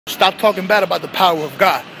Stop talking bad about the power of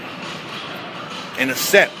God and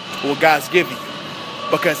accept what God's giving you.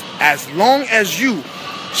 Because as long as you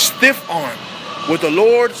stiff arm what the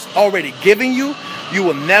Lord's already giving you, you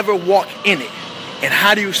will never walk in it. And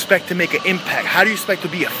how do you expect to make an impact? How do you expect to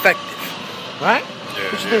be effective? Right?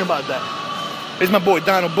 Yeah, what you think about that? This is my boy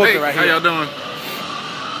Donald Booker right here. How y'all doing?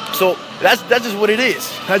 So that's just what it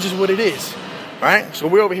is. That's just what it is. Right? So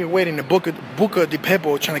we're over here waiting in Buca di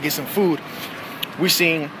Beppo trying to get some food. We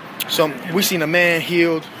seen a man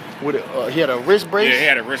healed with he had a wrist brace. Yeah, he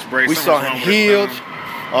had a wrist brace. We saw him healed.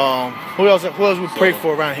 Who else we prayed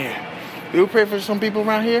for around here? Did we pray for some people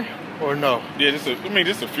around here or no? Yeah, just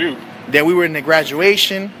a few. Then we were in the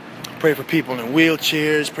graduation. Pray for people in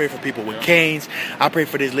wheelchairs. Pray for people with canes. I prayed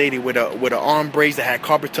for this lady with an arm brace that had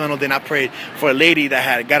carpal tunnel. Then I prayed for a lady that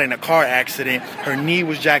had got in a car accident. Her knee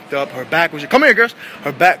was jacked up. Her back was come here, girls.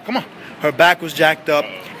 Her back was jacked up,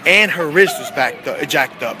 and her wrist was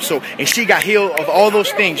jacked up. So, and she got healed of all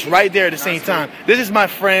those things right there at the same time. This is my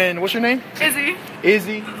friend. What's your name? Izzy.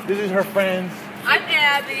 Izzy. This is her friends. I'm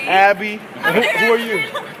Abby. Abby. Who are you?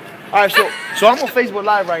 All right, so I'm on Facebook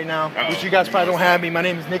Live right now, which you guys probably don't have me. My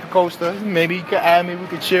name is Nick Acosta. Maybe you can add me. We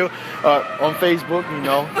can chill on Facebook, you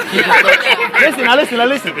know.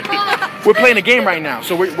 Listen. We're playing a game right now,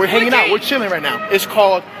 so we're hanging out. We're chilling right now. It's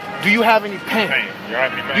called Do You Have Any Pain?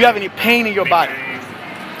 Do you have any pain in your body?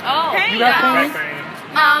 Oh, you got pain?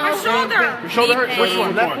 my shoulder. Your shoulder hurts? Which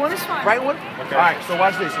one? Left one? This one. Right one? Okay. All right, so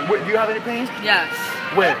watch this. Do you have any pains? Yes.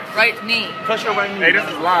 Where? Right knee. Touch your right knee. Hey, this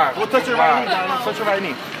is live. Well, touch your right knee, darling. Touch your right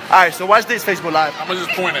knee. All right, so watch this, Facebook Live. I'm going to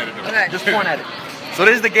just point at it, though. Okay. Just point at it. So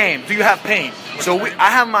this is the game. Do you have pain? So I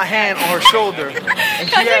have my hand on her shoulder, and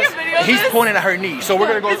he's pointing at her knee. So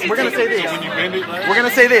we're gonna say this. So when you bend it, right? We're gonna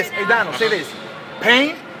say this. Hey Donald, say this.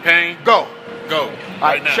 Pain. Pain. Go. Go. All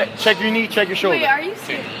right. Check your knee. Check your shoulder. Wait, are you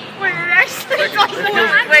serious? Wait, it actually doesn't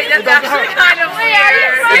hurt. Wait, that's actually kind of weird.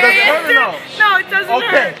 It doesn't hurt or no? No, it doesn't hurt.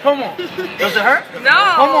 Okay, come on. Does it hurt? No.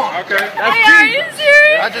 Come on. Okay. That's Wait, are you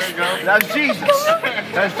serious? That's Jesus.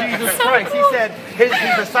 That's Jesus Christ. He said his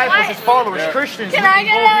disciples, his followers, Christians. Can I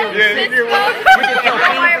get a we can tell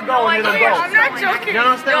pain to go and it'll go. I'm not joking. You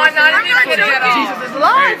understand? No, I'm not even kidding at all. Jesus is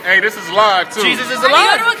alive. Hey, this is live, too. Jesus is I go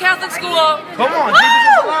alive. to a Catholic school. Come on, Jesus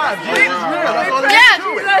is alive. Jesus is real. That's all there is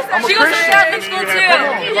to it. I'm a She goes to Christian. Catholic school too. Come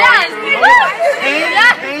on. Yes.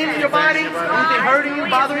 Pain in your body? Anything hurting you,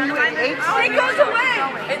 bothering you? It aches? It goes away.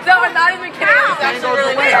 No, I'm not even kidding. It's actually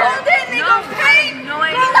really away. weird.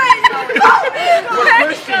 We're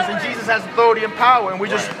Christians and Jesus has authority and power, and we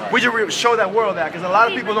just show that world that, because a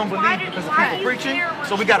lot of people don't believe because of people preaching,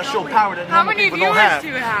 so we got to show power that normal people don't have.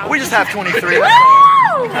 We just have 23. Isn't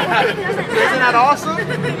that awesome?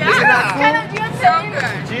 Isn't that cool?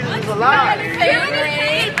 Jesus is alive.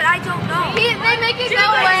 But I don't know. They make it go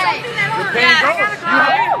away. Pain goes.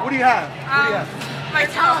 What do you have? My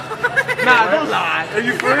toe. Nah, don't lie. Are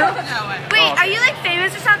you for real? Wait, are you like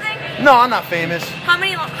famous or something? No, I'm not famous. How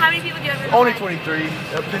many people do you have? Only 23.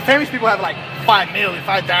 The famous people have like 5 million,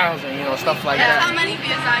 5,000, you know, stuff like That's that. how many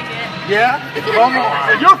views I get. Yeah? Come on.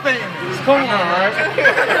 So you're famous. Come on, right?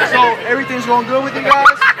 So everything's going good with you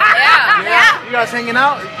guys? Yeah. You guys hanging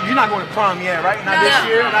out? You're not going to prom yet, right? Not this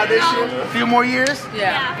year? Not this year? A few more years?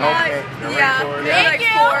 Yeah. Okay. Yeah. Thank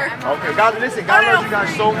you. Okay, God, listen, God loves you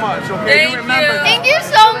guys so much, okay? Thank remember you. that. Thank you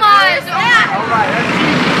so much. Yeah. All right, that's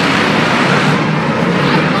Jesus.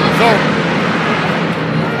 So,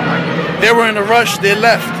 they were in a rush, they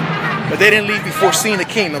left. But they didn't leave before seeing the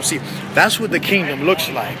kingdom. See, that's what the kingdom looks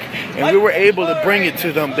like. And we were able to bring it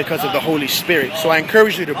to them because of the Holy Spirit. So I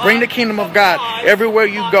encourage you to bring the kingdom of God everywhere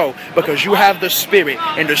you go, because you have the Spirit.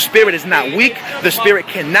 And the Spirit is not weak. The Spirit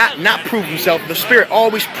cannot not prove himself. The Spirit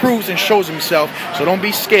always proves and shows himself. So don't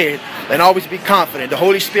be scared and always be confident. The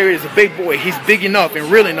Holy Spirit is a big boy. He's big enough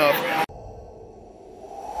and real enough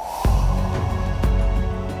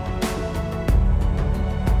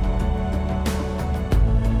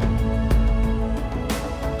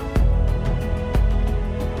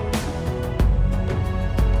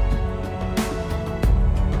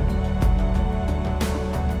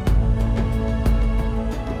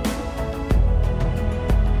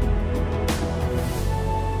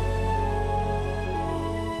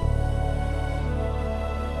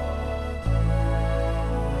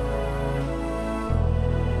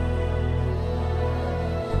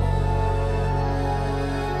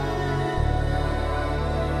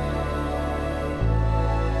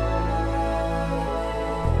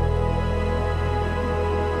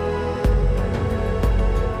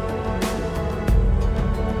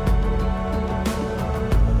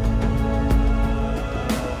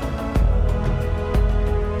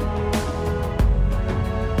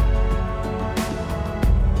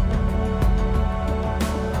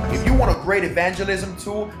great evangelism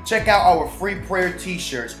tool, check out our free prayer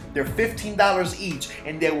t-shirts. They're $15 each,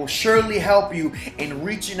 and they will surely help you in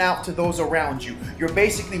reaching out to those around you. You're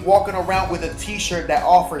basically walking around with a t-shirt that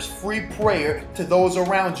offers free prayer to those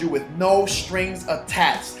around you with no strings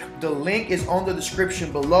attached. The link is on the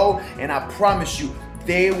description below, and I promise you,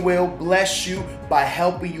 they will bless you by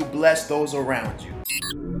helping you bless those around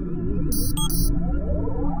you.